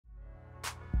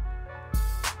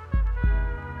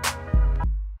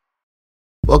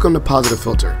Welcome to Positive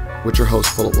Philter with your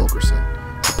host, Philip Wilkerson,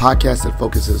 a podcast that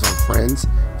focuses on friends,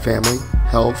 family,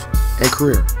 health, and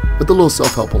career, with a little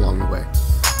self-help along the way.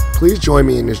 Please join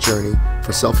me in this journey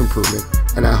for self-improvement,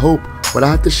 and I hope what I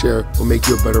have to share will make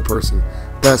you a better person,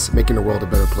 thus making the world a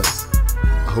better place.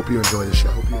 I hope you enjoy the show.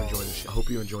 I hope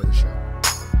you enjoy the show.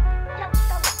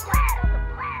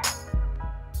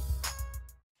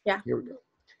 Yeah. Here we go.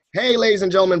 Hey, ladies and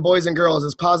gentlemen, boys and girls,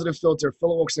 it's Positive Philter.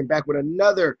 Philip Wilkerson back with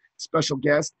another special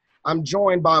guest. I'm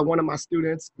joined by one of my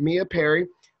students, Maia Perry.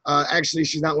 Actually,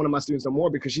 she's not one of my students no more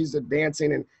because she's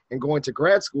advancing and going to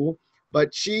grad school,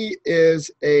 but she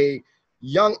is a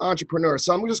young entrepreneur.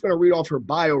 So I'm just going to read off her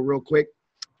bio real quick.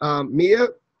 Maia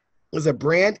is a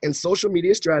brand and social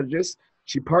media strategist.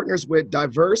 She partners with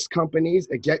diverse companies,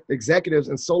 executives,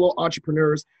 and solo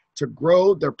entrepreneurs to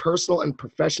grow their personal and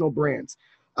professional brands.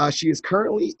 She is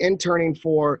currently interning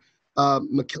for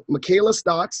Michaela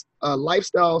Stotts, a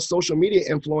lifestyle social media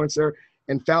influencer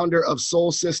and founder of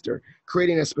Soul Sister,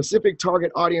 creating a specific target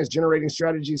audience, generating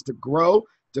strategies to grow,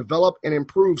 develop, and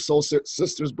improve Soul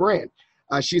Sister's brand.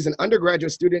 She's an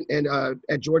undergraduate student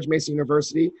at George Mason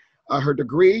University. Her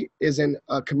degree is in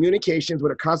communications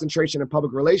with a concentration in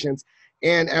public relations.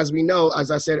 And as we know,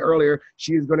 as I said earlier,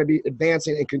 she is going to be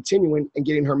advancing and continuing and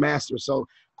getting her master's. So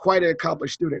quite an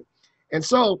accomplished student. And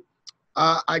so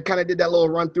I kind of did that little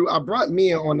run through. I brought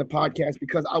Maia on the podcast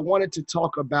because I wanted to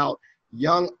talk about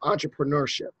young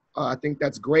entrepreneurship. I think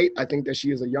that's great. I think that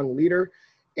she is a young leader.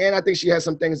 And I think she has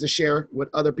some things to share with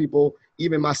other people,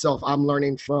 even myself. I'm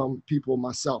learning from people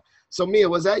myself. So Maia,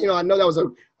 was that, I know that was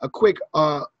a quick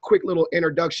little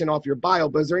introduction off your bio,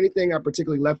 but is there anything I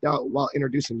particularly left out while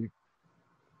introducing you?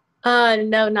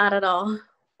 No, not at all.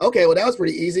 Okay, well, that was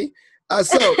pretty easy.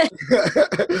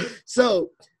 So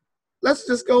let's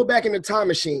just go back in the time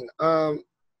machine.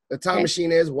 The time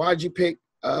machine is, why did you pick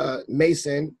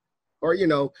Mason, or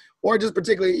just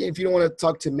particularly if you don't want to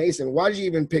talk to Mason, why did you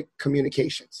even pick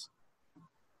communications?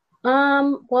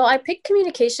 Well, I picked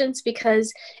communications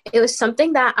because it was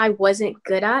something that I wasn't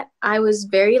good at. I was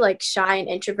very shy and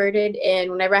introverted,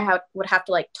 and whenever I would have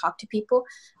to talk to people,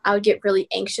 I would get really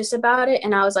anxious about it.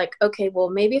 And I was like, okay, well,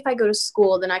 maybe if I go to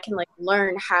school, then I can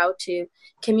learn how to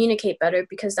communicate better,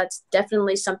 because that's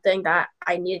definitely something that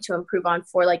I needed to improve on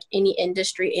for any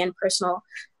industry and personal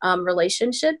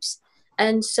relationships.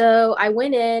 And so I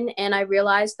went in and I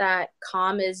realized that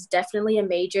comm is definitely a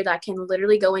major that can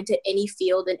literally go into any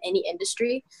field in any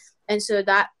industry. And so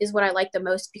that is what I liked the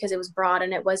most, because it was broad,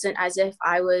 and it wasn't as if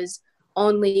I was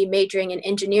only majoring in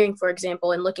engineering, for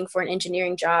example, and looking for an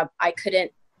engineering job. I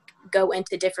couldn't go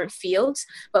into different fields.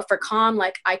 But for comm,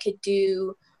 I could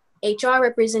do HR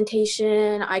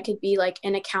representation, I could be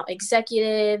an account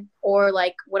executive, or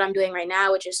what I'm doing right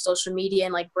now, which is social media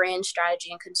and brand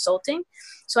strategy and consulting.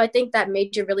 So I think that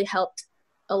major really helped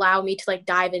allow me to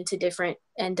dive into different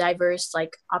and diverse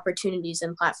opportunities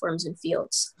and platforms and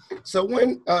fields. So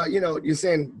when you're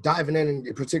saying diving in,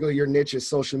 and particularly your niche is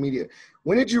social media,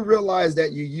 when did you realize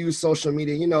that you use social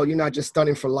media? You're not just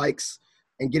studying for likes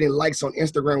and getting likes on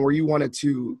Instagram, where you wanted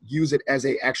to use it as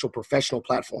a actual professional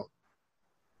platform?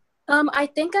 I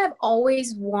think I've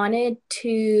always wanted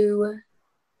to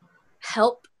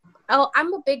help.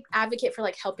 I'm a big advocate for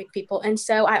helping people. And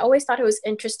so I always thought it was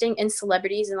interesting in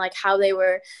celebrities and how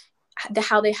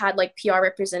they had PR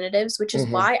representatives, which is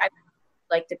why I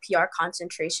the PR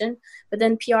concentration. But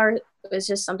then PR was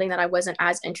just something that I wasn't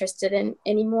as interested in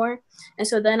anymore. And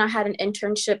so then I had an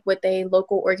internship with a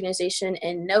local organization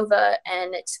in Nova,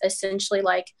 and it's essentially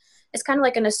it's kind of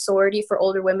like an sorority for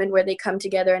older women, where they come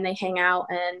together and they hang out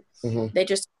and they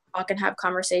just talk and have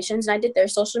conversations. And I did their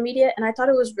social media, and I thought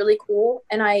it was really cool.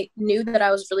 And I knew that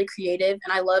I was really creative,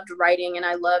 and I loved writing, and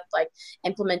I loved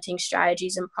implementing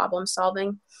strategies and problem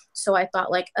solving. So I thought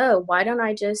oh, why don't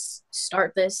I just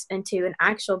start this into an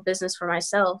actual business for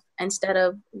myself, instead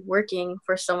of working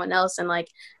for someone else and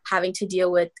having to deal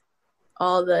with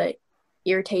all the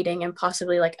irritating and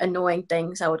possibly annoying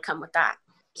things that would come with that.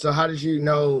 So how did you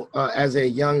know, as a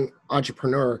young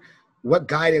entrepreneur, what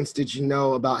guidance did you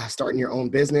know about starting your own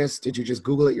business? Did you just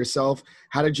Google it yourself?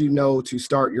 How did you know to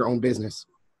start your own business?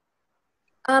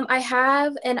 I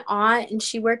have an aunt, and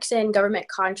she works in government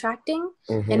contracting,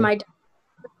 and my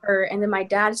and then my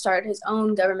dad started his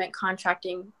own government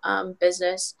contracting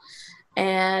business.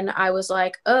 And I was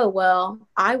like, oh, well,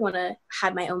 I want to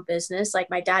have my own business.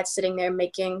 My dad's sitting there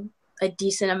making a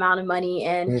decent amount of money,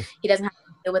 and he doesn't have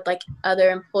to deal with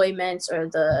other employments or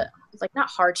the not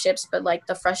hardships, but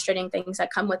the frustrating things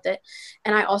that come with it.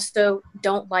 And I also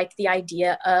don't like the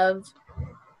idea of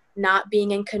not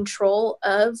being in control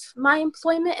of my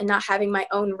employment and not having my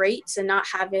own rates and not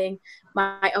having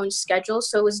my own schedule.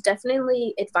 So it was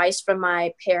definitely advice from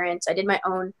my parents. I did my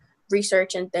own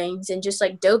research and things and just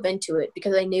like dove into it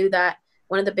because I knew that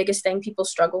one of the biggest things people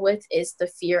struggle with is the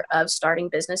fear of starting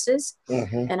businesses.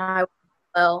 Mm-hmm. And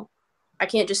I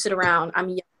can't just sit around. I'm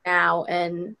young now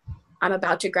and I'm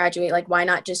about to graduate. Like, why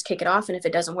not just kick it off? And if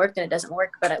it doesn't work, then it doesn't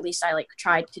work. But at least I like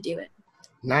tried to do it.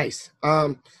 Nice.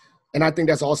 And I think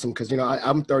that's awesome because,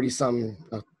 I'm 30 something.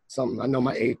 I know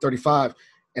my age, 35.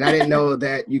 And I didn't know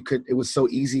that it was so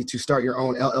easy to start your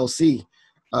own LLC.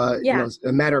 A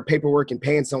matter of paperwork and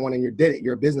paying someone and you did it.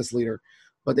 You're a business leader.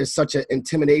 But there's such an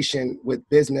intimidation with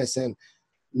business and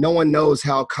no one knows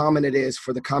how common it is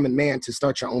for the common man to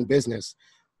start your own business.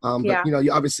 But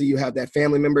you have that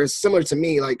family member. It's similar to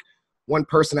me, like one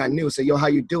person I knew said, yo, how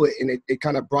you do it? And it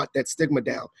kind of brought that stigma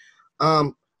down.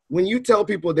 When you tell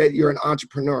people that you're an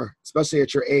entrepreneur, especially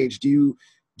at your age, do you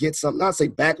get some, not say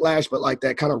backlash, but like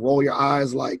that kind of roll your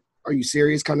eyes, like, are you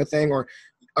serious kind of thing? Or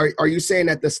are you saying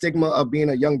that the stigma of being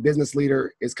a young business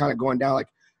leader is kind of going down? Like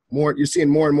you're seeing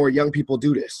more and more young people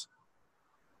do this?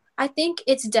 I think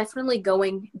it's definitely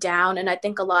going down. And I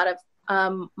think a lot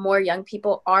of more young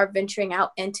people are venturing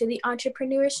out into the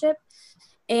entrepreneurship.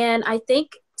 And I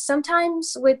think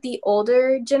sometimes with the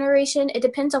older generation, it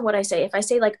depends on what I say. If I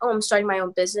say like, oh, I'm starting my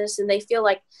own business, and they feel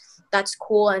like that's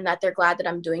cool and that they're glad that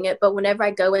I'm doing it. But whenever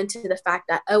I go into the fact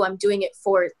that, oh, I'm doing it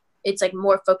it's like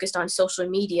more focused on social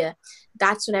media,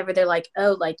 that's whenever they're like,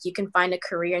 oh, like you can find a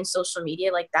career in social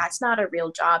media. Like that's not a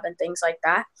real job and things like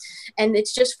that. And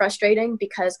it's just frustrating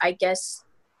because I guess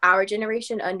our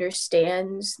generation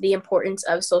understands the importance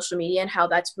of social media and how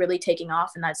that's really taking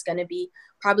off. And that's going to be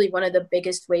probably one of the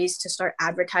biggest ways to start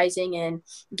advertising and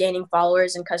gaining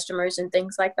followers and customers and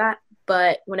things like that.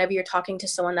 But whenever you're talking to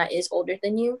someone that is older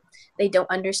than you, they don't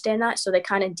understand that. So they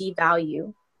kind of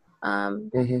devalue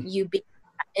you being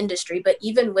in that industry. But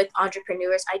even with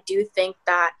entrepreneurs, I do think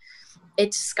that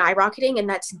it's skyrocketing and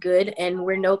that's good. And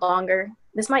we're no longer,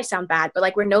 this might sound bad, but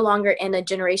like we're no longer in a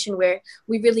generation where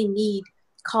we really need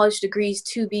college degrees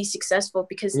to be successful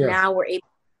because now we're able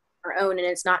to do our own, and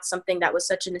it's not something that was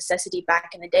such a necessity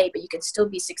back in the day, but you can still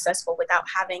be successful without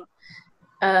having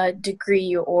a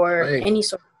degree or any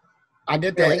sort of I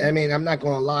did that. I mean, I'm not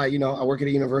going to lie, I work at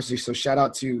a university, so shout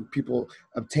out to people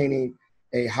obtaining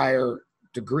a higher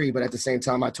degree, but at the same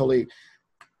time, I totally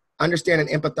understand and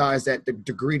empathize that the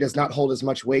degree does not hold as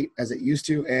much weight as it used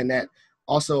to, and that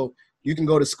also you can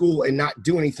go to school and not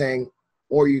do anything,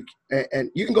 or you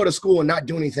can go to school and not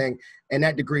do anything, and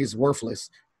that degree is worthless.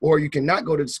 Or you cannot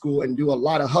go to school and do a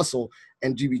lot of hustle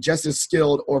and be just as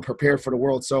skilled or prepared for the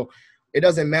world. So it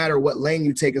doesn't matter what lane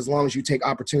you take as long as you take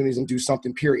opportunities and do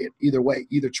something, period. Either way,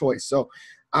 either choice. So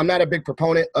I'm not a big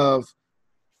proponent of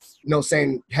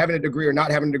saying having a degree or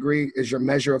not having a degree is your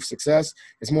measure of success.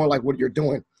 It's more like what you're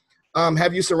doing.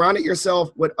 Have you surrounded yourself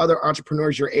with other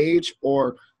entrepreneurs your age,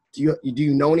 or do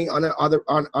you know any other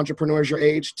entrepreneurs your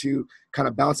age to kind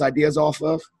of bounce ideas off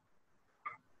of?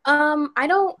 I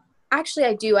don't actually.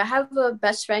 I do. I have a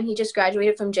best friend. He just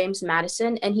graduated from James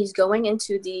Madison, and he's going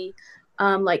into the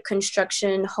like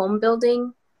construction home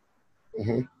building.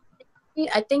 Mm-hmm.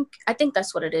 I think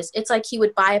that's what it is. It's like he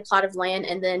would buy a plot of land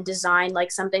and then design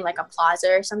like something like a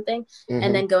plaza or something,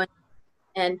 and then go in.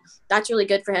 And that's really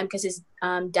good for him because his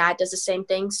dad does the same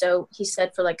thing. So he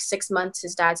said for like 6 months,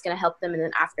 his dad's going to help them. And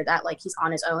then after that, like he's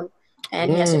on his own.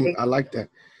 And he has to I like that.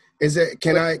 Is it,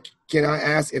 can I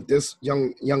ask if this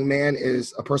young man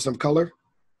is a person of color?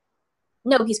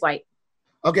 No, he's white.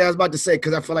 Okay. I was about to say,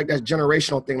 cause I feel like that's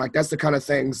generational thing. Like that's the kind of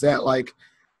things that like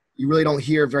you really don't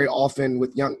hear very often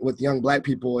with young Black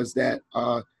people is that,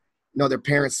 their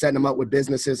parents setting them up with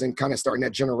businesses and kind of starting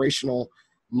that generational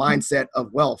mindset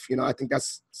of wealth. I think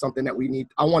that's something that we need.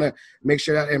 I want to make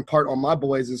sure that impart on my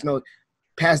boys is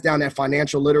pass down that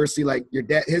financial literacy. Like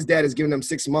his dad is giving them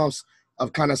 6 months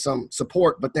of kind of some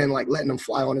support, but then like letting him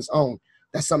fly on his own.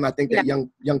 That's something I think that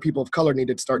young people of color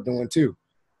needed to start doing too.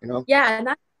 Yeah, and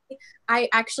I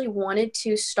actually wanted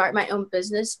to start my own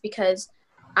business because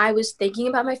I was thinking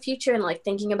about my future and like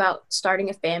thinking about starting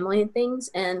a family and things.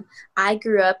 And I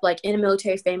grew up like in a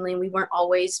military family and we weren't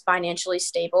always financially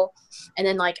stable. And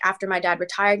then like after my dad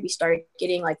retired, we started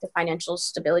getting like the financial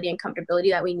stability and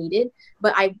comfortability that we needed.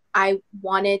 But I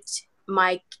wanted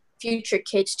my future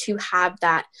kids to have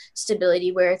that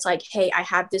stability where it's like, hey, I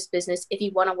have this business. If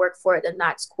you want to work for it, then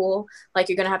that's cool. Like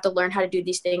you're going to have to learn how to do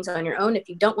these things on your own. If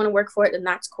you don't want to work for it, then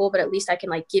that's cool. But at least I can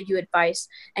like give you advice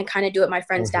and kind of do what my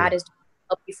friend's dad is doing,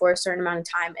 help you for a certain amount of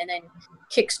time and then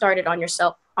kickstart it on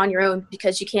yourself on your own,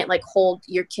 because you can't like hold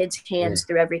your kids' hands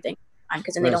through everything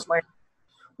because then they don't learn.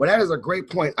 Well, that is a great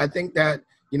point. I think that,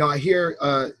 I hear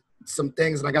some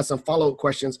things and I got some follow-up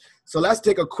questions. So let's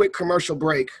take a quick commercial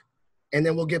break and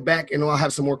then we'll get back and I'll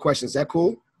have some more questions. Is that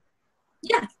cool?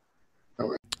 Yeah. All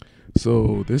right.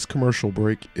 So this commercial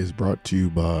break is brought to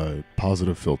you by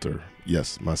Positive Philter.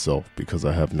 Yes, myself, because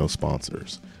I have no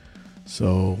sponsors.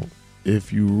 So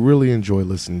if you really enjoy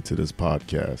listening to this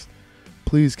podcast,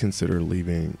 please consider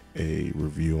leaving a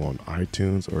review on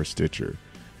iTunes or Stitcher.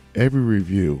 Every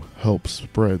review helps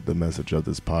spread the message of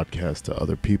this podcast to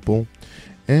other people.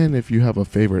 And if you have a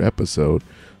favorite episode,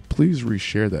 please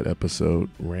reshare that episode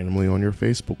randomly on your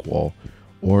Facebook wall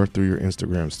or through your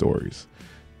Instagram stories.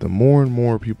 The more and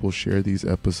more people share these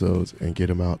episodes and get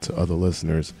them out to other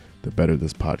listeners, the better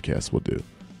this podcast will do.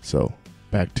 So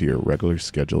back to your regular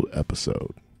scheduled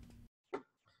episode.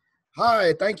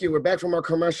 Hi, thank you. We're back from our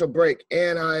commercial break.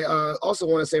 And I also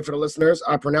want to say for the listeners,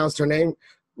 I pronounced her name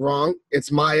wrong.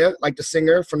 It's Maia, like the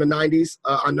singer from the 90s.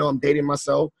 I know I'm dating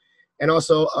myself. And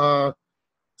also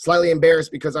slightly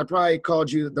embarrassed because I probably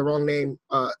called you the wrong name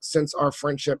since our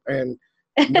friendship and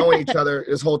knowing each other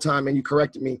this whole time, and you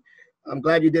corrected me. I'm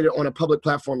glad you did it on a public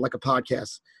platform like a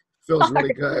podcast. Feels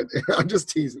really good. I'm just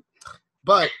teasing.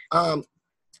 But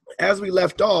as we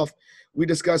left off, we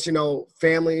discussed,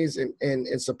 families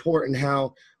and support and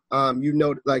how,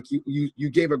 you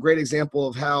gave a great example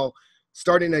of how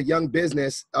starting a young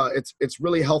business, it's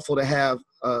really helpful to have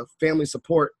family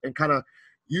support, and kind of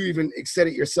you even said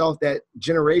it yourself that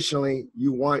generationally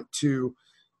you want to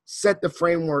set the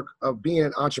framework of being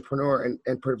an entrepreneur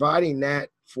and providing that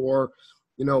for,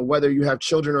 whether you have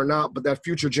children or not, but that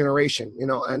future generation,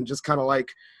 and just kind of like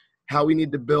how we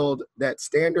need to build that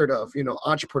standard of,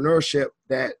 entrepreneurship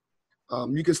that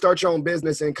you can start your own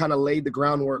business and kind of lay the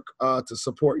groundwork to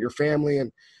support your family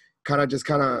and kind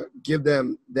of give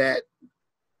them that,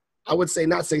 I would say,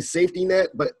 not say safety net,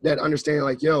 but that understanding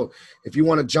like, if you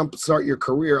want to jump start your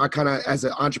career, I kind of, as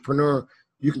an entrepreneur,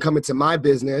 you can come into my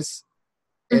business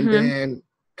and then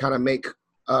kind of make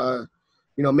a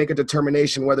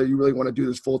determination whether you really want to do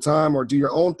this full time or do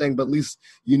your own thing, but at least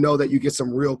that you get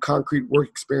some real concrete work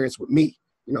experience with me,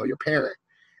 your parent.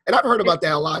 And I've heard about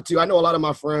that a lot too. I know a lot of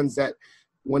my friends that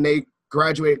when they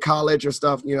graduated college or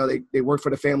stuff, they worked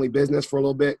for the family business for a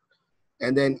little bit,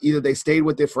 and then either they stayed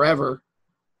with it forever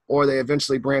or they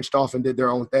eventually branched off and did their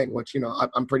own thing, which,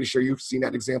 I'm pretty sure you've seen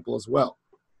that example as well.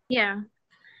 Yeah.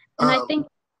 And I think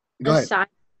go ahead.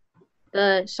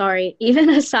 Even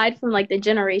aside from like the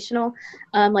generational,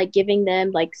 like giving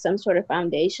them like some sort of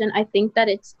foundation, I think that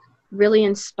it's really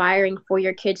inspiring for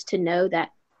your kids to know that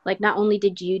like not only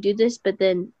did you do this, but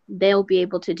then they'll be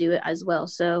able to do it as well.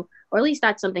 So, or at least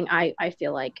that's something I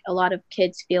feel like a lot of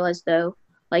kids feel as though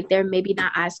like they're maybe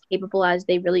not as capable as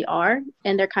they really are,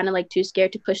 and they're kind of like too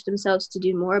scared to push themselves to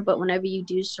do more. But whenever you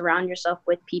do surround yourself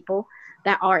with people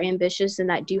that are ambitious and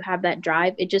that do have that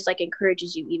drive, it just like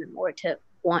encourages you even more to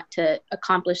want to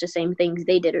accomplish the same things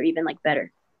they did or even like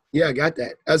better. Yeah, I got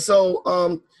that. I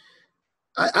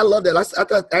love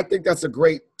that. I think that's a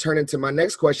great turn into my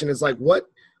next question is like, what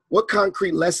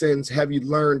concrete lessons have you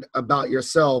learned about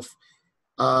yourself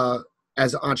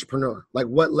as an entrepreneur? Like,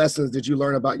 what lessons did you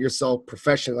learn about yourself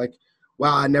professionally? Like,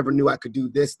 wow, I never knew I could do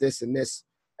this, this, and this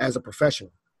as a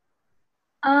professional.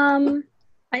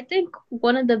 I think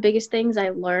one of the biggest things I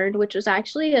learned, which was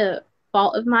actually a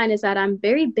fault of mine, is that I'm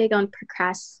very big on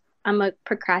I'm a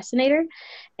procrastinator,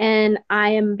 and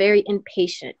I am very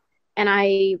impatient. And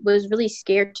I was really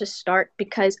scared to start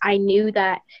because I knew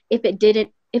that if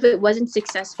it wasn't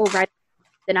successful right,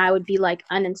 then I would be like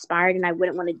uninspired and I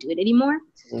wouldn't want to do it anymore.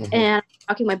 Mm-hmm. And I was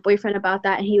talking to my boyfriend about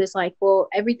that, and he was like, well,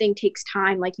 everything takes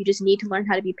time. Like, you just need to learn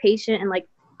how to be patient and like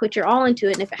put your all into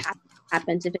it. And if it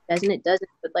happens, if it doesn't, it doesn't.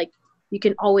 But like, you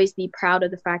can always be proud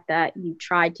of the fact that you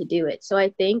tried to do it. So I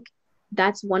think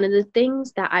that's one of the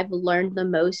things that I've learned the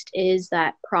most, is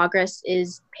that progress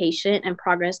is patient and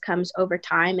progress comes over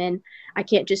time. And I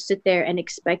can't just sit there and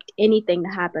expect anything to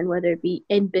happen, whether it be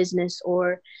in business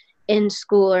or in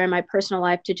school or in my personal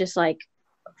life, to just like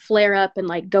flare up and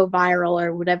like go viral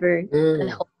or whatever.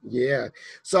 Yeah.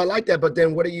 So I like that. But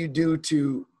then what do you do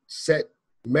to set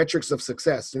metrics of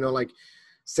success? Like,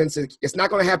 since it's not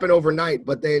going to happen overnight,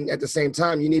 but then at the same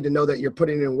time, you need to know that you're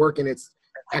putting in work and it's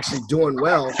actually doing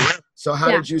well. So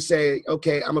how did you say,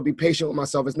 okay, I'm gonna be patient with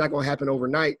myself, it's not going to happen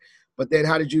overnight, but then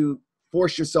how did you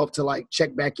force yourself to like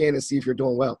check back in and see if you're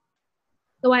doing well?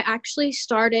 So I actually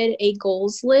started a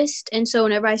goals list. And so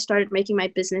whenever I started making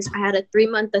my business, I had a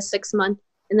 3-month, a 6-month,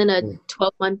 and then a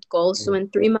 12-month goal. So in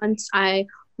 3 months, I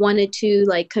wanted to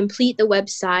like complete the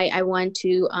website. I wanted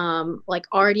to like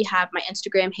already have my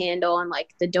Instagram handle and like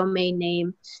the domain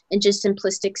name and just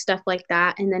simplistic stuff like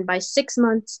that. And then by 6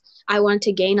 months, I wanted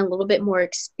to gain a little bit more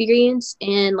experience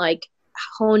and like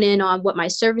hone in on what my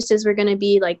services were going to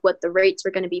be, like what the rates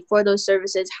were going to be for those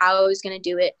services, how I was going to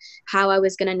do it, how I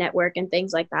was going to network and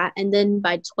things like that. And then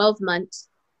by 12 months,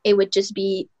 it would just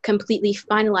be completely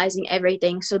finalizing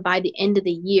everything. So by the end of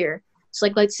the year, so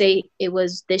like, let's say it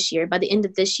was this year, by the end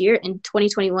of this year in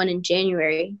 2021 in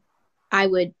January, I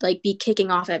would like be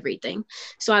kicking off everything.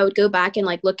 So I would go back and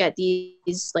like look at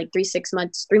these like 3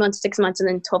 months, 6 months, and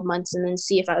then 12 months, and then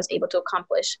see if I was able to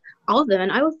accomplish all of them.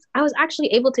 And I was actually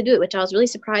able to do it, which I was really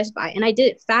surprised by. And I did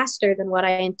it faster than what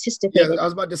I anticipated. Yeah, I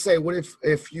was about to say, what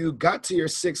if you got to your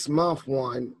 6-month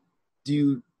one, do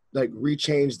you like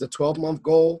rechange the 12-month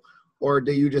goal, or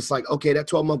do you just like, okay, that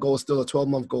 12-month goal is still a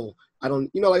 12-month goal? I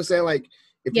don't, you know, like I'm saying, like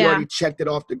if you already checked it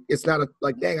off, it's not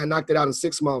like, dang, I knocked it out in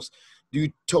 6 months. Do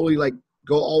you totally like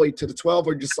go all the way to the 12,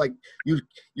 or just like you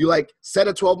like set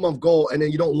a 12-month goal and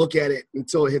then you don't look at it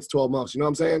until it hits 12 months? You know what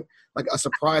I'm saying? Like a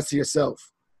surprise to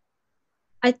yourself.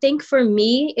 I think for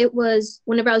me, it was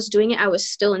whenever I was doing it, I was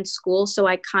still in school. So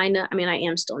I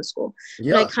am still in school,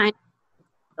 Yeah. but I kind of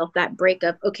felt that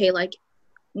breakup. Okay, like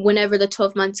whenever the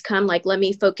 12 months come, like let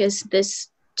me focus this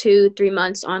 2-3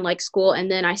 months on like school, and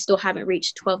then I still haven't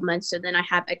reached 12 months, so then I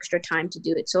have extra time to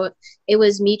do it. So it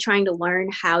was me trying to learn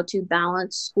how to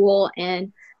balance school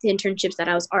and the internships that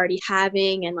I was already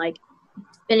having, and like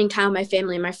spending time with my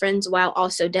family and my friends while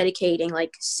also dedicating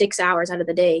like 6 hours out of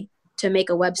the day to make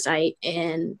a website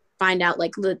and find out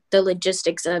like the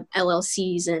logistics of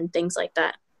LLCs and things like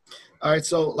that. All right,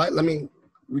 so like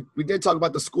we did talk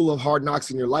about the school of hard knocks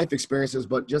and your life experiences,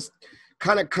 but just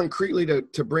kind of concretely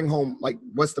to bring home, like,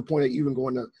 what's the point of even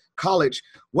going to college?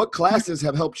 What classes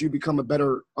have helped you become a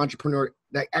better entrepreneur,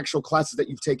 like actual classes that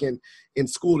you've taken in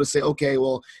school to say, okay,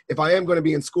 well, if I am going to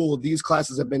be in school, these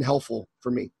classes have been helpful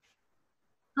for me?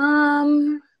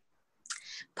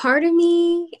 Part of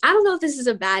me, I don't know if this is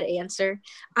a bad answer.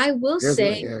 I will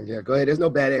say, go ahead. There's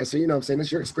no bad answer. You know what I'm saying?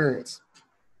 It's your experience.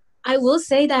 I will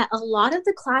say that a lot of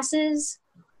the classes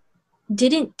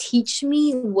didn't teach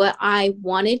me what I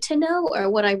wanted to know or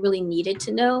what I really needed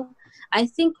to know. I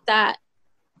think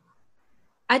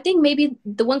maybe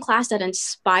the one class that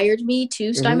inspired me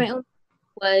to start my own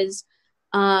was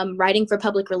writing for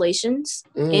public relations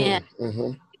and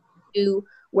to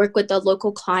work with a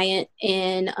local client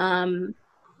in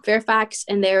Fairfax,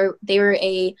 and they were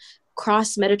a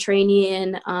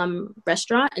cross-Mediterranean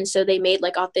restaurant, and so they made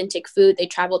like authentic food. They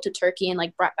traveled to Turkey and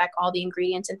like brought back all the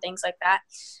ingredients and things like that,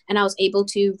 and I was able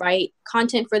to write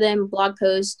content for them, blog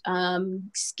posts,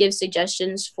 give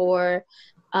suggestions for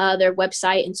their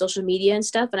website and social media and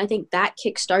stuff. And I think that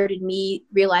kick-started me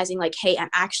realizing like, hey, I'm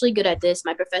actually good at this.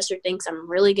 My professor thinks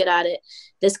I'm really good at it.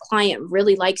 This client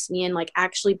really likes me, and like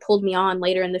actually pulled me on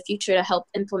later in the future to help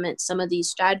implement some of these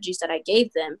strategies that I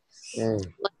gave them.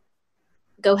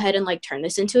 Go ahead and like turn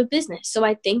this into a business. So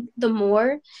I think the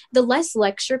less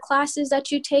lecture classes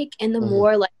that you take and the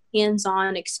more like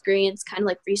hands-on experience, kind of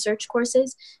like research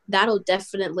courses, that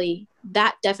definitely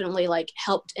like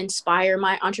helped inspire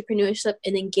my entrepreneurship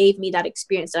and then gave me that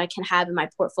experience that I can have in my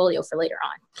portfolio for later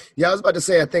on. Yeah, I was about to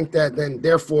say, I think that then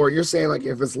therefore you're saying like,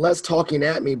 if it's less talking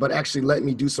at me, but actually let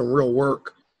me do some real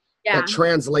work that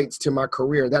translates to my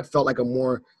career, that felt like a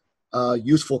more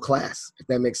useful class, if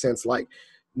that makes sense. Like,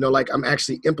 you know, like I'm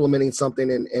actually implementing something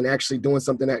and actually doing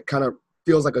something that kind of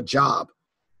feels like a job.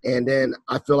 And then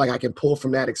I feel like I can pull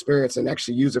from that experience and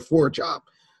actually use it for a job.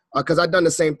 Because I've done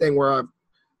the same thing where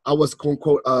I was, quote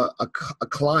unquote, a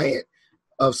client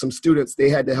of some students. They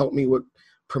had to help me with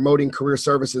promoting career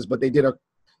services, but they did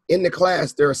in the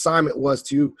class, their assignment was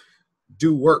to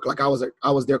do work like I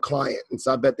was their client. And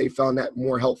so I bet they found that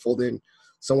more helpful than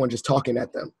someone just talking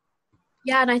at them.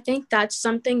 Yeah, and I think that's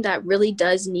something that really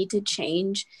does need to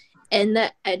change in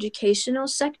the educational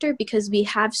sector, because we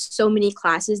have so many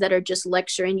classes that are just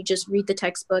lecturing. You just read the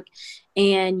textbook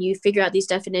and you figure out these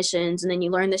definitions, and then you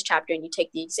learn this chapter and you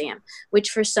take the exam, which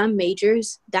for some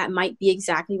majors, that might be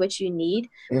exactly what you need.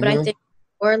 But I think,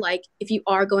 or like if you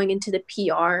are going into the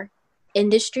PR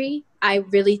industry, I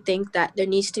really think that there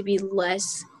needs to be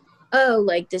less,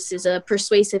 like this is a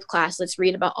persuasive class, let's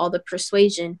read about all the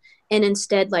persuasion. And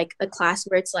instead like a class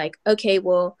where it's like, okay,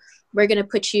 well, we're going to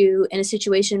put you in a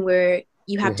situation where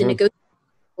you have to negotiate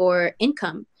for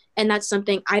income. And that's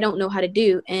something I don't know how to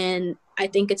do. And I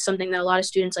think it's something that a lot of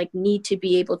students like need to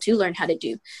be able to learn how to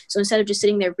do. So instead of just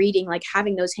sitting there reading, like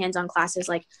having those hands-on classes,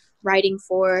 like writing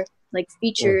for like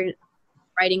featured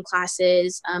writing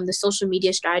classes, the social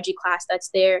media strategy class that's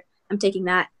there. I'm taking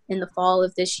that in the fall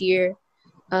of this year.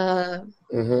 uh,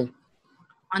 Mm-hmm.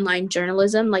 online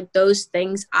journalism, like those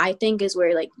things, I think is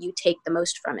where like you take the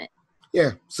most from it.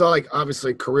 Yeah. So like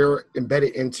obviously career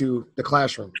embedded into the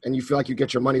classroom, and you feel like you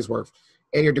get your money's worth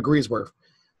and your degree's worth.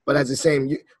 But as the same,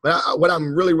 what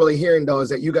I'm really hearing though is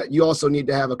that you also need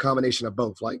to have a combination of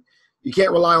both. Like you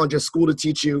can't rely on just school to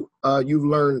teach you. You've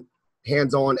learned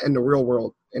hands-on in the real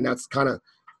world, and that's kind of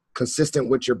consistent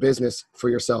with your business for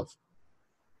yourself.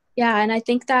 Yeah, and I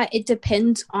think that it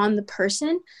depends on the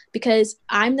person, because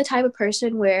I'm the type of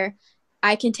person where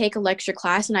I can take a lecture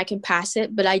class and I can pass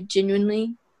it, but I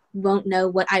genuinely won't know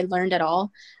what I learned at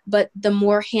all. But the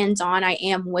more hands-on I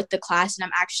am with the class and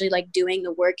I'm actually like doing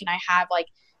the work and I have like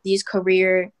these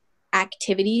career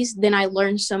activities, then I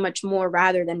learn so much more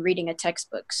rather than reading a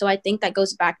textbook. So I think that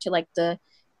goes back to like the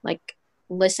like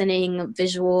listening,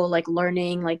 visual, like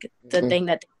learning, like the thing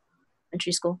that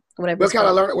elementary school, whatever What it's kind of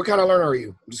called. learner? What kind of learner are you?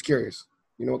 I'm just curious.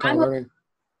 You know what kind I'm of a learning?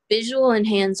 visual and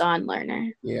hands-on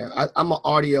learner. Yeah, I'm an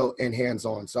audio and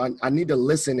hands-on, so I need to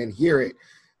listen and hear it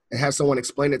and have someone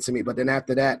explain it to me. But then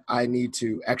after that, I need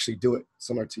to actually do it,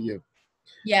 similar to you.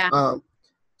 Yeah.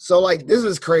 So like this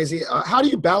is crazy. How do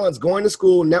you balance going to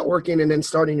school, networking, and then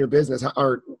starting your business,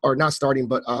 or not starting,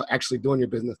 but actually doing your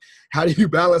business? How do you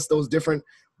balance those different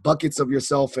buckets of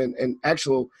yourself and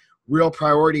actual real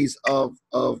priorities of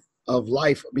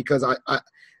life? Because I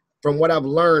from what I've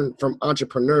learned from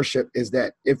entrepreneurship is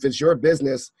that if it's your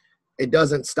business, it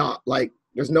doesn't stop. Like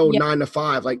there's no Yeah. 9 to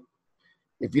 5. Like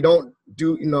if you don't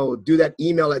do that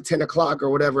email at 10 o'clock or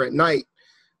whatever at night,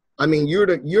 I mean, you're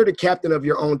the captain of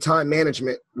your own time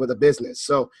management with a business.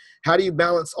 So how do you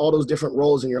balance all those different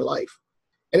roles in your life?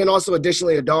 And then also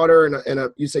additionally a daughter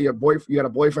and you say you got a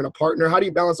boyfriend, a partner. How do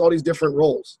you balance all these different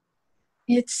roles?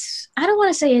 I don't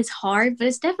want to say it's hard, but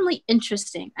it's definitely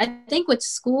interesting. I think with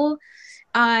school,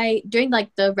 during like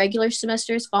the regular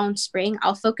semesters, fall and spring,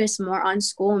 I'll focus more on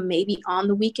school, and maybe on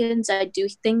the weekends I do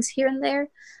things here and there.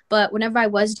 But whenever I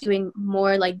was doing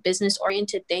more like business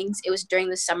oriented things, it was during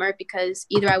the summer, because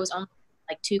either I was on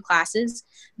like 2 classes,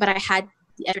 but I had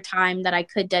the extra time that I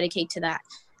could dedicate to that.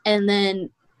 And then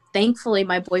thankfully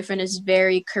my boyfriend is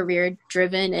very career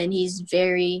driven, and he's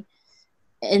very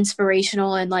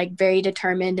inspirational and like very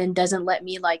determined and doesn't let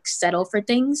me like settle for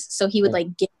things. So he would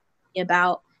like get me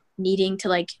about needing to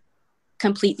like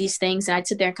complete these things, and I'd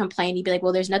sit there and complain. He'd be like,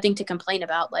 well, there's nothing to complain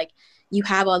about, like you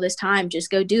have all this time, just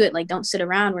go do it, like don't sit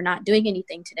around, we're not doing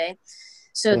anything today.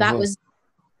 So that was,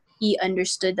 he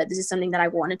understood that this is something that I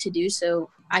wanted to do,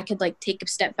 so I could like take a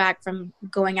step back from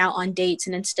going out on dates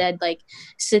and instead like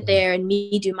sit there and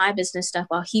me do my business stuff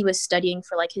while he was studying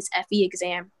for like his FE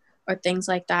exam or things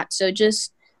like that. So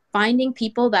just finding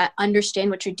people that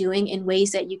understand what you're doing in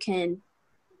ways that you can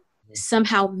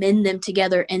somehow mend them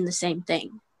together in the same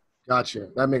thing. Gotcha.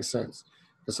 That makes sense.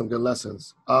 There's some good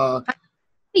lessons. How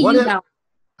do you balance?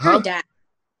 You're a dad.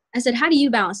 I said, how do you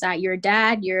balance that? You're a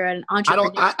dad. You're an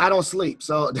entrepreneur. I don't sleep.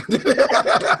 So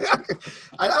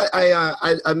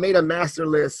I made a master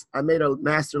list. I made a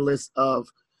master list of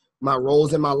my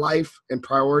roles in my life and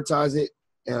prioritize it.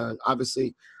 And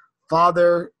obviously,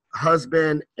 father,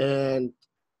 husband, and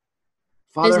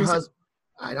husband.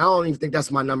 I don't even think that's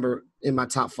my number in my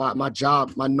top 5. My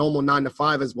job, my normal 9 to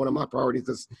 5 is one of my priorities.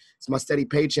 It's my steady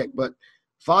paycheck. But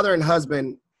father and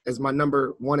husband is my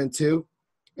number 1 and 2.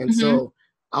 And so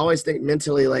I always think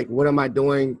mentally, like, what am I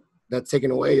doing that's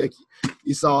taken away? Like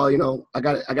you saw, I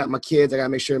got my kids. I got to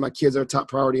make sure my kids are a top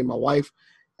priority, and my wife.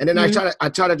 And then I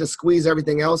try to just squeeze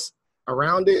everything else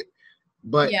around it.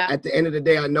 But at the end of the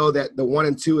day, I know that the 1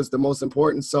 and 2 is the most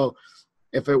important. So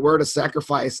if it were to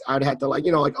sacrifice, I'd have to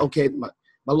okay,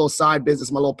 my little side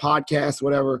business, my little podcast,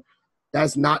 whatever,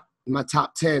 that's not my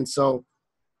top 10. So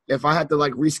if I had to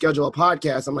like reschedule a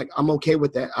podcast, I'm okay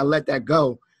with that. I let that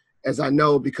go, as I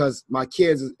know, because my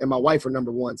kids and my wife are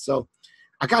number 1. So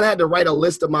I kind of had to write a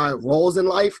list of my roles in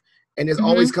life, and it's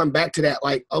always come back to that.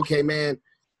 Like, okay, man,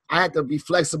 I had to be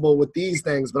flexible with these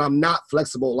things, but I'm not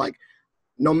flexible. Like,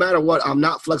 no matter what, I'm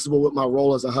not flexible with my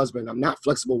role as a husband. I'm not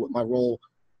flexible with my role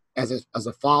as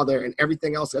a father, and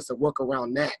everything else has to work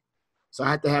around that. So I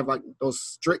had to have like those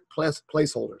strict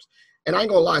placeholders. And I ain't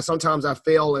gonna lie, sometimes I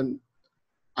fail and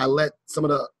I let some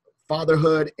of the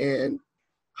fatherhood and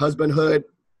husbandhood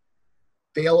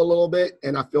fail a little bit,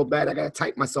 and I feel bad. I gotta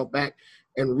tighten myself back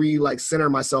and center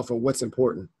myself on what's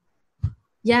important.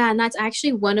 Yeah, and that's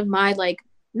actually one of my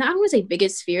not always like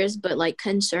biggest fears, but like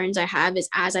concerns I have is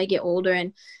as I get older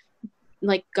and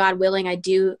like God willing, I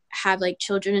do have like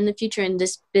children in the future and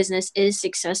this business is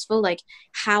successful, like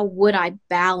how would I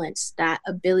balance that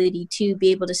ability to be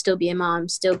able to still be a mom,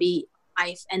 still be a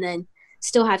wife, and then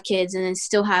still have kids, and then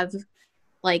still have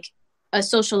like a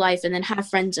social life and then have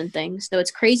friends and things. So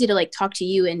it's crazy to like talk to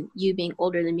you and you being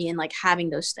older than me and like having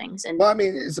those things. And Well, I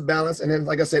mean, it's a balance. And then,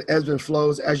 like I said, ebbs and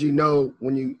flows. As you know,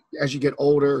 as you get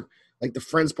older, like the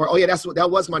friends part. Oh yeah, that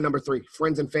was my number 3.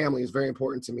 Friends and family is very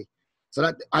important to me. So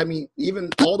that, I mean, even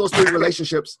all those 3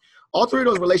 relationships, all 3 of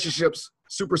those relationships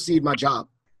supersede my job.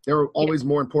 They were always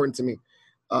more important to me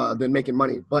than making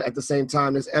money. But at the same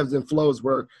time, there's ebbs and flows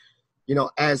where, you know,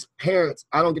 as parents,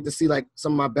 I don't get to see like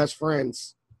some of my best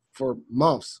friends for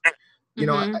months. You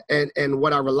know, and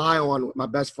what I rely on with my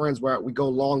best friends, where we go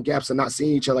long gaps and not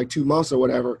seeing each other like 2 months or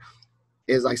whatever,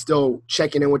 is like still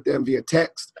checking in with them via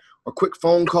text or quick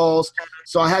phone calls.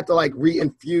 So I had to like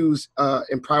reinfuse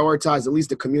and prioritize at least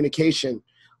the communication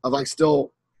of like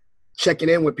still checking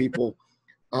in with people.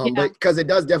 But because it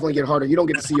does definitely get harder. You don't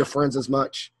get to see your friends as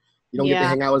much. You don't get to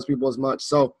hang out with people as much.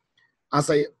 So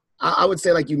I would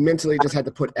say like you mentally just had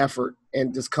to put effort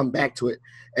and just come back to it.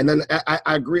 And then I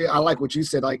agree. I like what you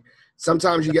said. Like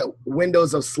sometimes you get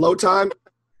windows of slow time.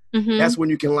 That's when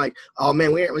you can like, oh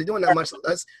man, we ain't really doing that much.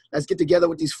 Let's get together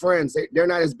with these friends. They're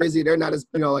not as busy. They're not as,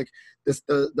 you know, like this,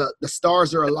 the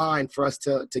stars are aligned for us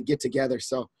to get together.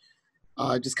 So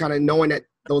just kind of knowing that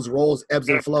those roles ebbs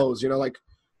and flows, you know, like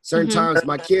certain times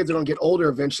my kids are going to get older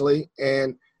eventually,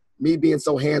 and me being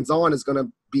so hands-on is going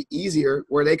to be easier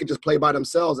where they could just play by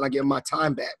themselves and I get my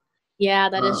time back. Yeah,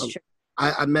 that is true.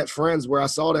 I met friends where I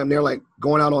saw them, they're like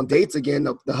going out on dates again.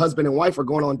 The husband and wife are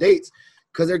going on dates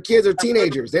because their kids are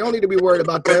teenagers. They don't need to be worried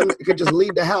about them. They could just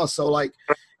leave the house. So like,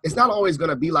 it's not always going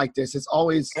to be like this. It's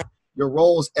always your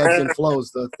roles ebbs and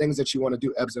flows. The things that you want to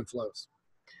do ebbs and flows.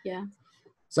 Yeah.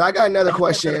 So I got another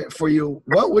question for you.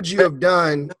 What would you have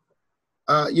done?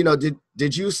 You know,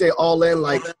 did you say all in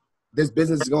like this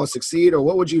business is going to succeed, or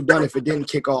what would you have done if it didn't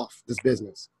kick off this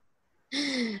business?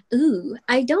 Ooh,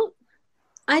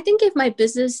 I think if my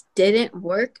business didn't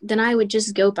work, then I would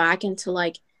just go back into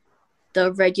like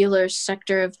the regular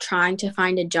sector of trying to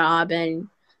find a job and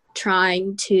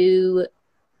trying to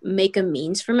make a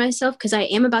means for myself, because I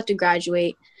am about to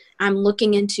graduate. I'm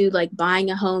looking into like buying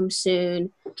a home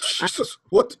soon.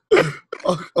 What?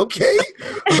 Okay.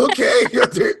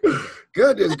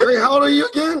 Goodness great. How old are you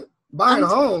again? Buying a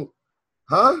home.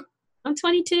 Huh? I'm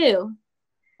 22.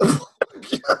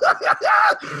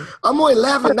 I'm only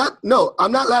laughing.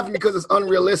 I'm not laughing because it's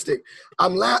unrealistic.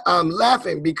 I'm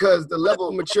laughing because the level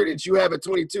of maturity that you have at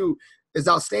 22 is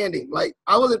outstanding. Like,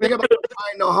 I wasn't thinking about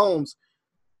buying no homes.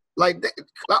 Like,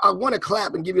 I want to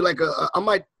clap and give you like I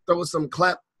might throw some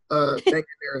clap thing in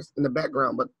there in the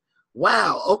background. But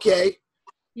wow, okay.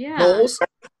 Yeah. Goals.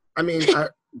 I mean,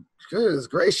 goodness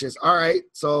gracious. All right.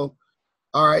 So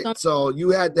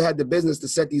you had to have the business to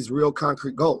set these real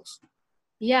concrete goals.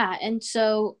 Yeah. And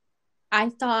so I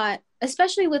thought,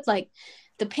 especially with like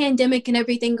the pandemic and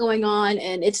everything going on,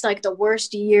 and it's like the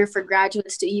worst year for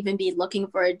graduates to even be looking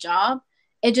for a job,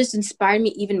 it just inspired me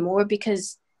even more,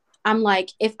 because I'm like,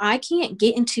 if I can't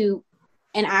get into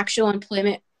an actual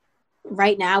employment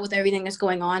right now with everything that's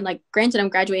going on, like granted, I'm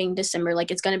graduating in December,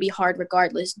 like it's going to be hard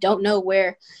regardless. Don't know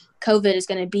where COVID is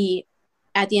going to be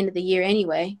at the end of the year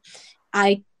anyway.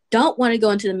 I don't want to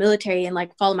go into the military and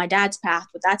like follow my dad's path,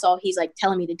 but that's all he's like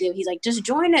telling me to do. He's like, just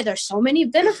join it. There's so many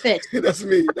benefits. That's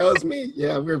me. That was me.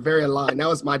 Yeah, we're very aligned. That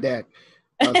was my dad.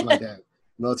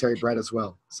 Military bred as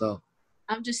well. So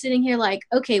I'm just sitting here like,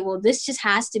 okay, well, this just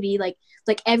has to be like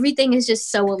everything is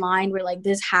just so aligned where like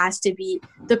this has to be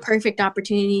the perfect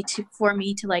opportunity for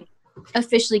me to like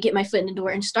officially get my foot in the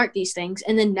door and start these things.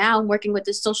 And then now I'm working with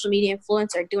this social media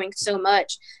influencer, doing so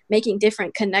much, making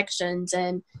different connections,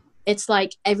 and it's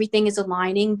like everything is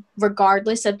aligning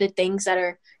regardless of the things that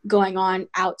are going on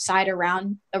outside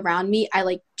around me. I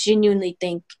like genuinely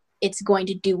think it's going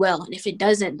to do well. And if it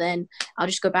doesn't, then I'll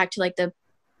just go back to like the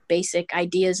basic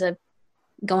ideas of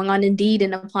going on Indeed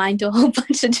and applying to a whole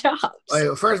bunch of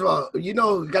jobs. First of all, you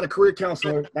know, you got a career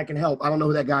counselor that can help. I don't know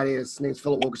who that guy is. His name's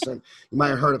Philip Wilkerson. You might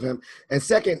have heard of him. And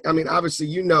second, I mean, obviously,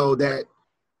 you know that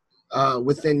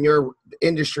within your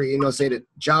industry, you know, say that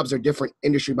jobs are different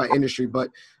industry by industry,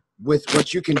 but with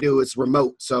what you can do, it's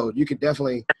remote. So you could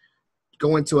definitely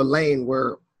go into a lane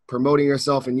where promoting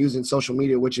yourself and using social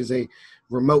media, which is a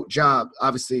remote job,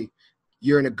 obviously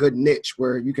you're in a good niche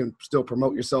where you can still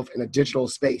promote yourself in a digital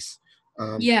space.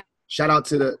 Shout out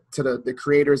to the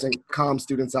creators and comm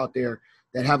students out there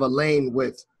that have a lane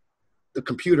with the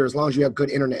computer, as long as you have good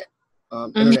internet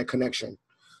connection.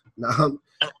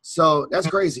 So that's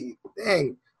crazy.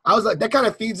 Dang. I was like, that kind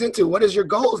of feeds into what is your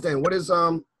goals then? What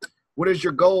is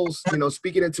your goals, you know,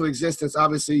 speaking into existence?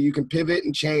 Obviously you can pivot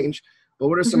and change, but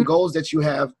what are some goals that you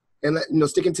have? And, you know,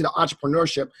 sticking to the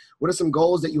entrepreneurship, what are some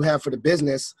goals that you have for the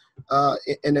business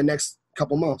in the next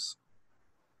couple months?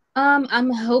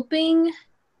 I'm hoping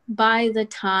by the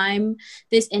time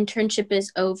this internship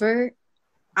is over,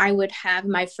 I would have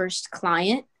my first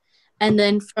client. And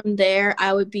then from there,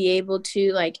 I would be able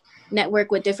to like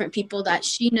network with different people that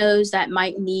she knows that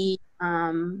might need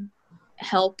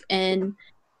help in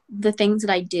the things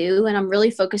that I do. And I'm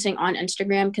really focusing on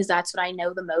Instagram because that's what I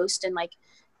know the most. And like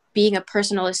being a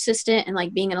personal assistant and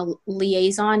like being a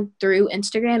liaison through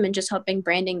Instagram and just helping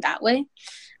branding that way.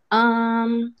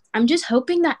 I'm just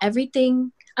hoping that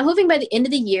I'm hoping by the end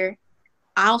of the year,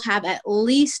 I'll have at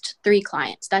least 3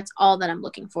 clients. That's all that I'm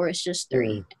looking for is just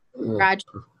 3.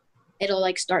 Gradually, it'll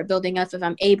like start building up if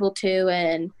I'm able to,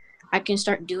 and I can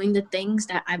start doing the things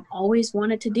that I've always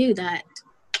wanted to do that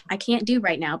I can't do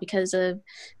right now because of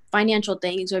financial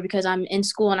things or because I'm in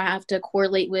school and I have to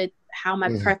correlate with how my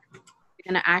prep is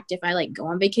going to act if I like go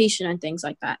on vacation and things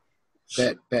like that.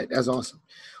 Bet. That's awesome.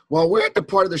 Well, we're at the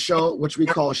part of the show which we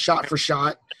call shot for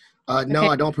shot. No,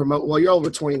 I don't promote. Well, you're over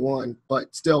 21,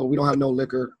 but still, we don't have no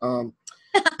liquor.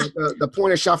 The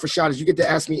point of shot for shot is you get to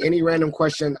ask me any random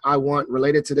question I want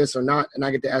related to this or not, and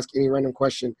I get to ask any random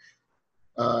question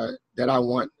that I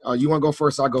want. You want to go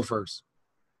first? I'll go first.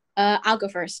 I'll go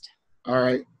first. All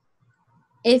right.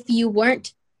 If you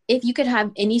could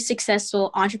have any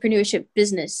successful entrepreneurship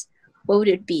business, what would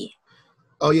it be?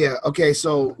 Oh, yeah. Okay.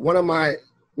 So one of my,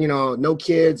 no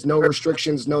kids, no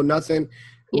restrictions, no nothing.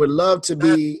 Would love to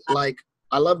be like,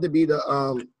 I love to be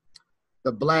the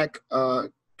black,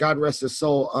 God rest his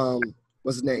soul,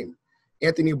 what's his name?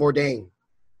 Anthony Bourdain.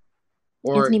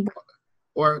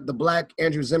 Or the black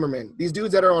Andrew Zimmerman. These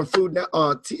dudes that are on food,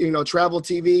 travel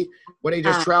TV, where they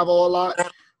just travel a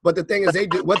lot. But the thing is,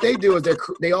 what they do is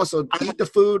they also eat the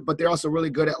food, but they're also really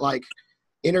good at like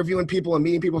interviewing people and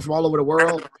meeting people from all over the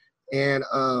world. And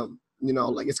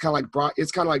like it's kind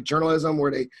of like journalism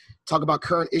where they talk about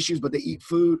current issues, but they eat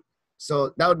food.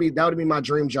 So that would be my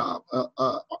dream job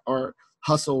or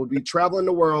hustle would be traveling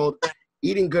the world,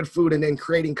 eating good food, and then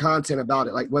creating content about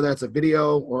it, like whether it's a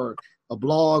video or a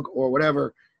blog or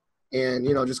whatever, and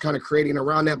just kind of creating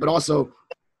around that. But also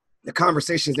the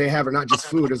conversations they have are not just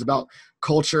food; it's about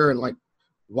culture and like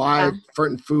why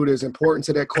certain food is important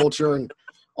to that culture and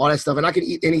all that stuff. And I can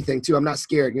eat anything too. I'm not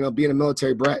scared. Being a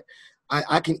military brat,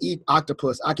 I can eat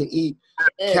octopus. I can eat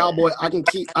cowboy.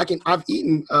 I've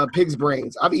eaten pig's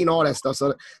brains. I've eaten all that stuff.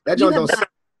 So that joint don't.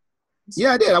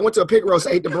 Yeah, I did. I went to a pig roast.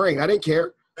 I ate the brain. I didn't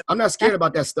care. I'm not scared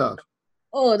about that stuff.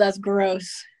 Oh, that's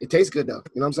gross. It tastes good though.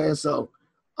 You know what I'm saying? So,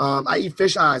 I eat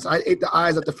fish eyes. I ate the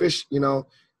eyes of the fish. So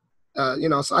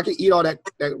I can eat all that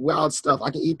wild stuff. I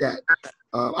can eat that.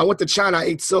 I went to China. I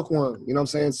ate silkworm. You know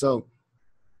what I'm saying? So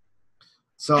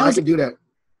I can do that.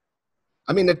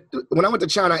 I mean, when I went to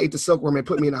China, I ate the silkworm and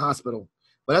put me in the hospital.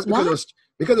 But that's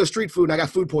because of street food and I got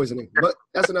food poisoning. But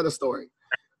that's another story.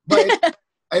 But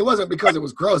it wasn't because it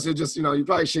was gross. It just, you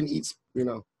probably shouldn't eat,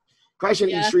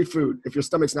 eat street food if your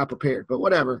stomach's not prepared. But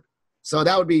whatever. So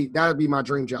that would be my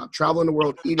dream job. Traveling the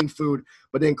world, eating food,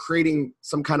 but then creating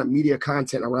some kind of media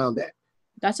content around that.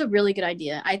 That's a really good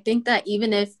idea. I think that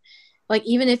even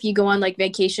if you go on like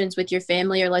vacations with your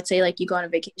family, or let's say like you go on a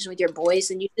vacation with your boys,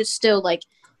 and you just still like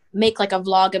make like a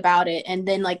vlog about it and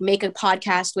then like make a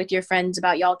podcast with your friends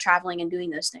about y'all traveling and doing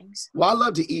those things. Well, I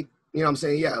love to eat, you know what I'm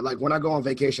saying? Yeah. Like when I go on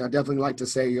vacation, I definitely like to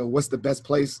say, what's the best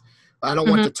place? I don't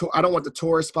want I don't want the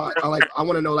tourist spot. I want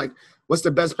to know like, what's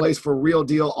the best place for real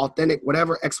deal, authentic,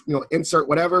 whatever, insert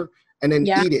whatever, and then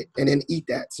eat it and then eat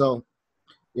that. So,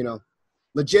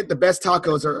 legit, the best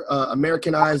tacos are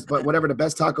Americanized, but whatever, the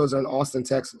best tacos are in Austin,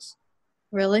 Texas.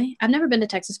 Really? I've never been to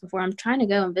Texas before. I'm trying to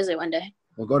go and visit one day.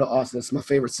 Well, go to Austin. It's my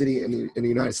favorite city in the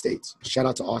United States. Shout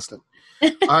out to Austin.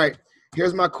 All right.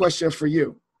 Here's my question for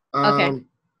you. Okay.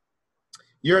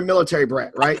 You're a military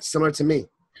brat, right? Similar to me.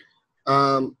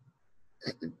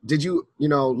 Did you,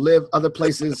 live other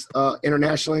places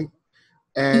internationally?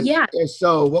 And if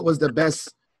so, what was the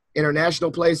best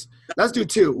international place? Let's do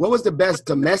 2. What was the best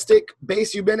domestic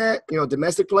base you've been at?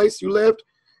 Domestic place you lived,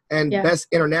 and best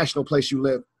international place you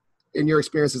lived in your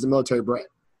experience as a military brat?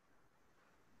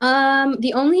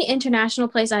 The only international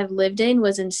place I've lived in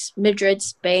was in Madrid,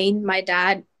 Spain. My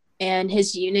dad and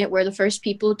his unit were the first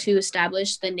people to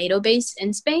establish the NATO base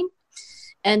in Spain.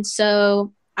 And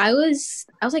so I was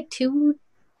like two,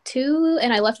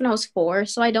 and I left when I was 4.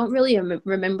 So I don't really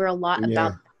remember a lot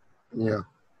about that.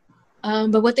 Yeah.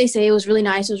 But what they say, it was really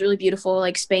nice. It was really beautiful.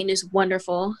 Like Spain is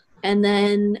wonderful. And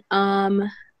then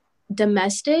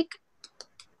domestic,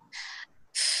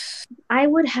 I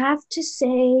would have to say,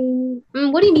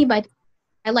 what do you mean by,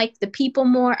 I like the people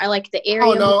more. I like the area.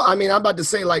 Oh, no. more. I mean, I'm about to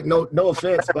say, like, no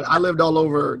offense, but I lived all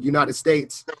over United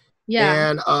States.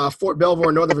 Yeah. And Fort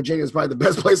Belvoir, Northern Virginia is probably the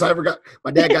best place I ever got.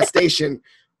 My dad got stationed.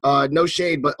 No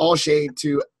shade, but all shade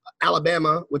to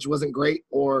Alabama, which wasn't great,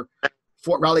 or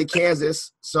Fort Raleigh,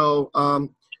 Kansas. So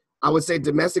I would say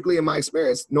domestically, in my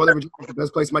experience, Northern Virginia is the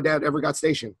best place my dad ever got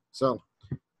stationed. So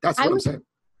that's what I'm saying.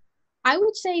 I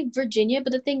would say Virginia,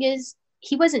 but the thing is,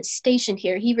 he wasn't stationed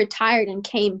here. He retired and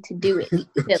came to do it.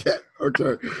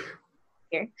 Okay.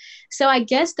 Here. So I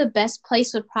guess the best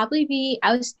place would probably be,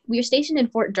 we were stationed in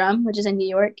Fort Drum, which is in New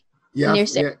York. Yeah,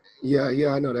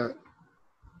 I know that.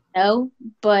 No,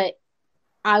 but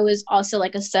I was also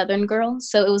like a Southern girl,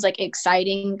 so it was like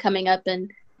exciting coming up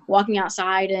and walking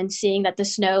outside and seeing that the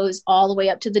snow is all the way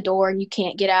up to the door and you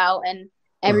can't get out, and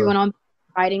everyone on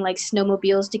riding like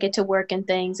snowmobiles to get to work and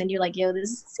things, and you're like, yo,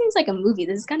 this seems like a movie.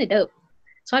 This is kind of dope.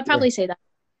 So I'd probably say that.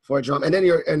 Fort Drum. And then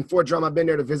you're in Fort Drum. I've been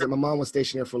there to visit. My mom was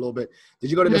stationed there for a little bit. Did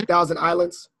you go to the Thousand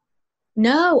Islands?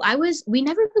 No, we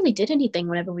never really did anything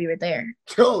whenever we were there.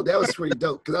 Oh, that was pretty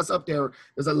dope. Because that's up there.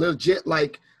 There's a legit,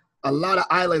 like, a lot of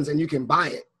islands and you can buy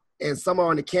it. And some are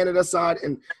on the Canada side.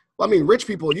 And, well, I mean, rich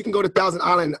people, you can go to Thousand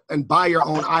Island and buy your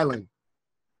own island.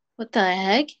 What the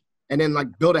heck? And then,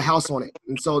 like, build a house on it.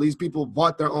 And so these people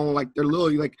bought their own, like, they're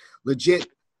literally, like, legit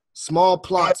small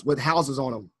plots with houses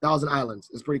on them. Thousand Islands.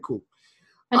 It's pretty cool.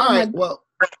 All right, well,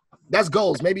 that's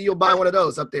goals. Maybe you'll buy one of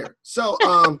those up there. So,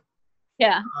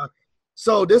 yeah.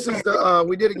 So this is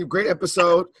we did a great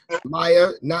episode. Maia,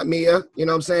 not Mia. You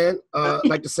know what I'm saying?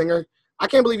 Like the singer. I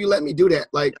can't believe you let me do that.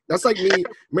 Like that's like me.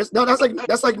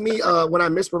 That's like me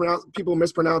when people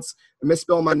mispronounce and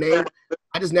misspell my name.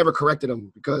 I just never corrected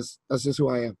them because that's just who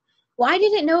I am. Well, I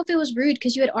didn't know if it was rude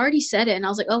because you had already said it, and I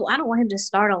was like, oh, I don't want him to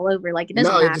start all over. Like it doesn't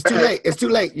matter. It's too late. It's too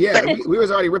late. Yeah, we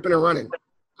was already ripping and running.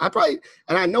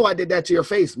 I know I did that to your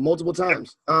face multiple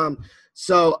times.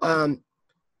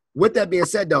 With that being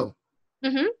said, though,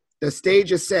 the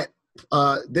stage is set.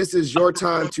 This is your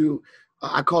time to,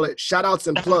 I call it shout outs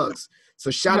and plugs.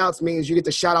 So shout outs means you get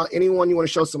to shout out anyone you want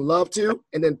to show some love to.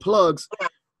 And then plugs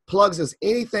is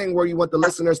anything where you want the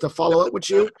listeners to follow up with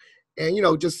you. And,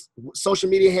 just social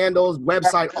media handles,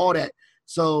 website, all that.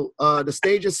 So the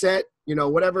stage is set,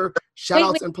 whatever, shout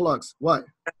outs and plugs. What?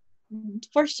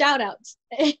 For shout outs,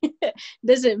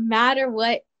 does it matter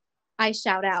what I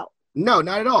shout out? No,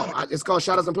 not at all. It's called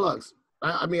shout outs and plugs.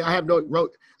 I mean, I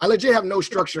legit have no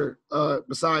structure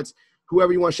besides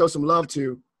whoever you want to show some love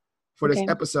to for this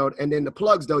episode. And then the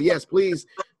plugs, though, yes, please,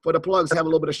 for the plugs, have a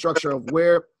little bit of structure of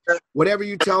whatever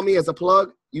you tell me as a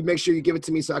plug, you make sure you give it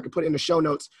to me so I can put it in the show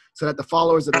notes so that the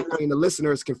followers the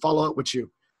listeners can follow up with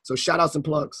you. So shout outs and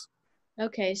plugs.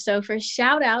 Okay, so for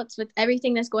shout outs, with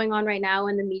everything that's going on right now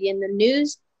in the media and the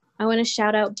news, I want to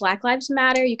shout out Black Lives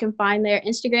Matter. You can find their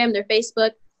Instagram, their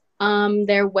Facebook,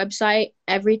 their website,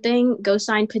 everything. Go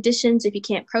sign petitions if you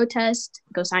can't protest.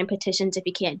 Go sign petitions if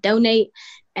you can't donate.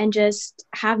 And just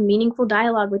have meaningful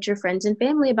dialogue with your friends and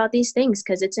family about these things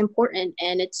because it's important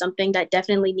and it's something that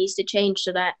definitely needs to change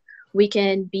so that we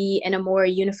can be in a more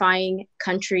unifying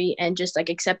country and just like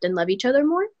accept and love each other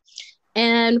more.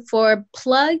 And for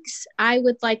plugs, I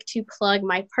would like to plug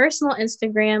my personal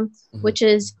Instagram, which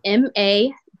is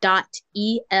ma.ellie.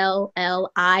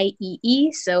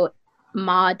 So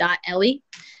ma.ellie.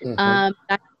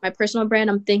 That's my personal brand.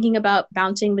 I'm thinking about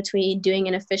bouncing between doing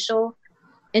an official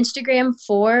Instagram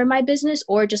for my business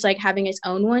or just like having its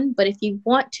own one. But if you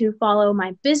want to follow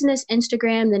my business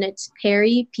Instagram, then it's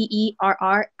Perry, PERRIE.co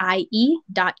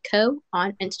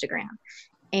on Instagram.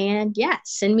 And yeah,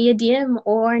 send me a DM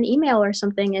or an email or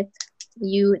something if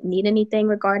you need anything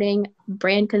regarding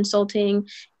brand consulting,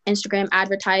 Instagram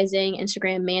advertising,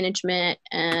 Instagram management,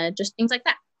 just things like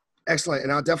that. Excellent.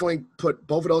 And I'll definitely put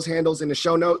both of those handles in the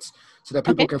show notes so that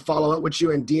people can follow up with you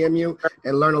and DM you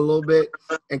and learn a little bit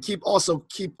and keep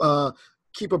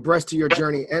abreast to your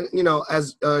journey. And,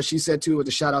 as she said too, with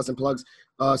the shout outs and plugs,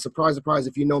 surprise, surprise,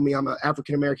 if you know me, I'm an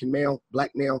African-American male,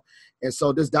 Black male. And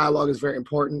so this dialogue is very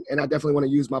important. And I definitely want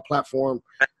to use my platform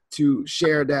to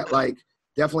share that, like,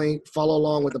 definitely follow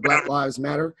along with the Black Lives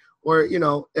Matter. Or,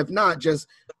 if not, just,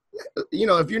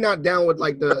 if you're not down with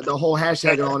like the whole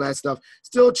hashtag and all that stuff,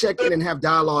 still check in and have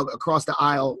dialogue across the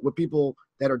aisle with people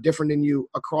that are different than you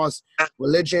across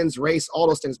religions, race, all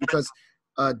those things, because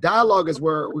dialogue is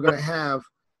where we're going to have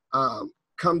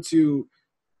come to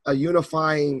a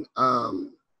unifying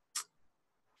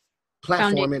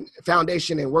platform and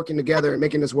foundation and working together and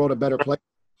making this world a better place.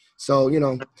 So,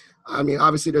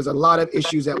 obviously there's a lot of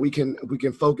issues that we can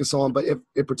focus on, but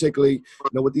if particularly,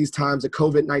 with these times of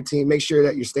COVID-19, make sure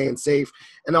that you're staying safe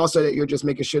and also that you're just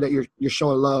making sure that you're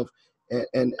showing love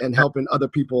and helping other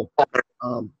people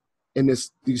in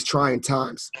these trying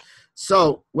times.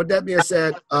 So with that being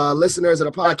said, listeners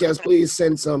of the podcast, please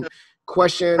send some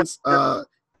questions,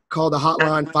 Call the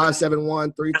hotline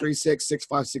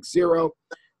 571-336-6560.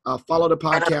 Follow the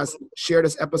podcast, share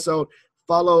this episode,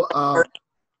 follow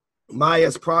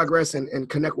Maia's progress and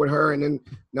connect with her. And then,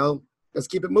 let's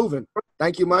keep it moving.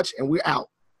 Thank you much, and we're out.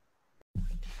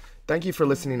 Thank you for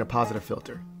listening to Positive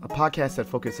Philter, a podcast that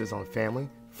focuses on family,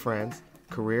 friends,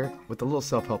 career, with a little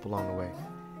self-help along the way.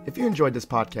 If you enjoyed this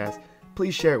podcast,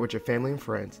 please share it with your family and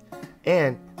friends,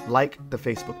 and like the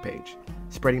Facebook page,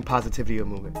 Spreading Positivity of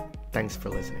Movement. Thanks for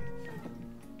listening.